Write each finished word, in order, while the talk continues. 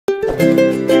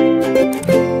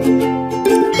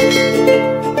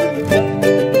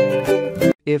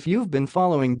If you've been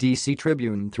following DC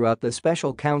Tribune throughout the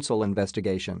special counsel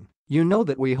investigation, you know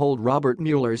that we hold Robert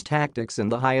Mueller's tactics in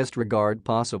the highest regard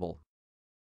possible.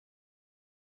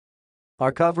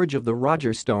 Our coverage of the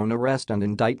Roger Stone arrest and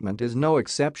indictment is no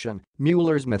exception.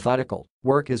 Mueller's methodical,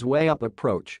 work-his-way-up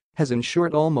approach has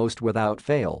ensured almost without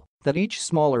fail that each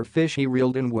smaller fish he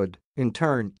reeled in would, in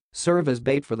turn, serve as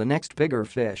bait for the next bigger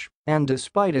fish, and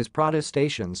despite his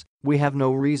protestations, we have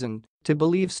no reason to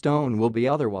believe Stone will be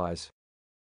otherwise.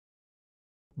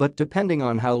 But depending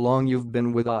on how long you've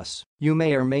been with us, you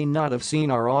may or may not have seen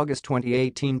our August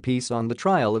 2018 piece on the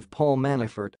trial of Paul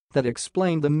Manafort that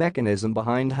explained the mechanism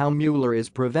behind how Mueller is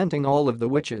preventing all of the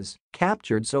witches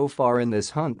captured so far in this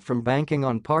hunt from banking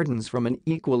on pardons from an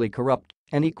equally corrupt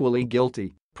and equally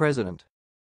guilty president.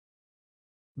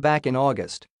 Back in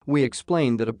August, we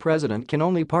explained that a president can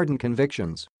only pardon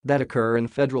convictions that occur in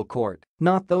federal court,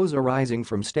 not those arising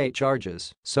from state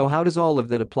charges. So how does all of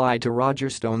that apply to Roger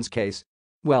Stone's case?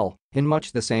 Well, in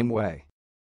much the same way.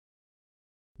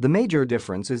 The major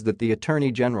difference is that the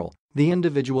Attorney General, the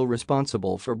individual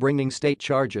responsible for bringing state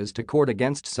charges to court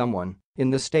against someone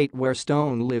in the state where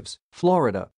Stone lives,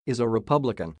 Florida, is a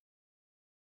Republican.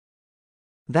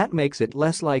 That makes it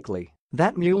less likely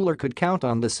that Mueller could count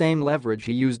on the same leverage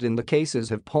he used in the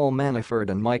cases of Paul Manafort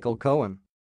and Michael Cohen.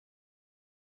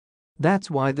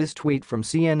 That's why this tweet from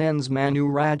CNN's Manu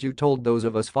Raju told those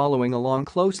of us following along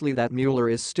closely that Mueller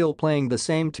is still playing the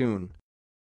same tune.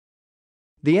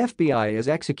 The FBI has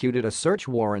executed a search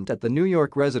warrant at the New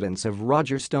York residence of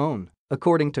Roger Stone,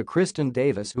 according to Kristen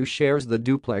Davis, who shares the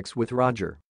duplex with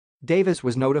Roger. Davis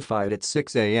was notified at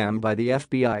 6 a.m. by the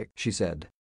FBI, she said.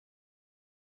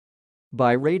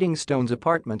 By raiding Stone's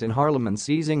apartment in Harlem and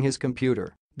seizing his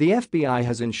computer, the FBI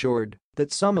has ensured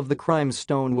that some of the crimes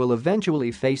Stone will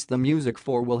eventually face the music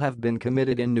for will have been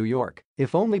committed in New York,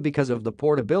 if only because of the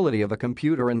portability of a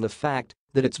computer and the fact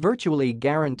that it's virtually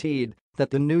guaranteed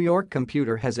that the New York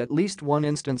computer has at least one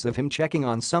instance of him checking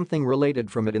on something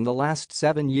related from it in the last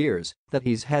 7 years that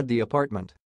he's had the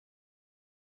apartment.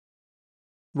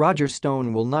 Roger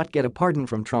Stone will not get a pardon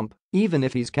from Trump, even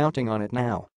if he's counting on it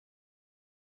now.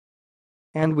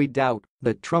 And we doubt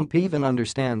that Trump even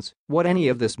understands what any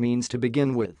of this means to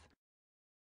begin with.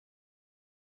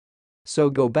 So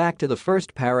go back to the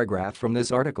first paragraph from this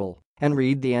article and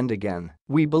read the end again.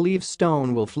 We believe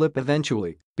Stone will flip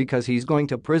eventually because he's going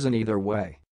to prison either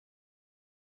way.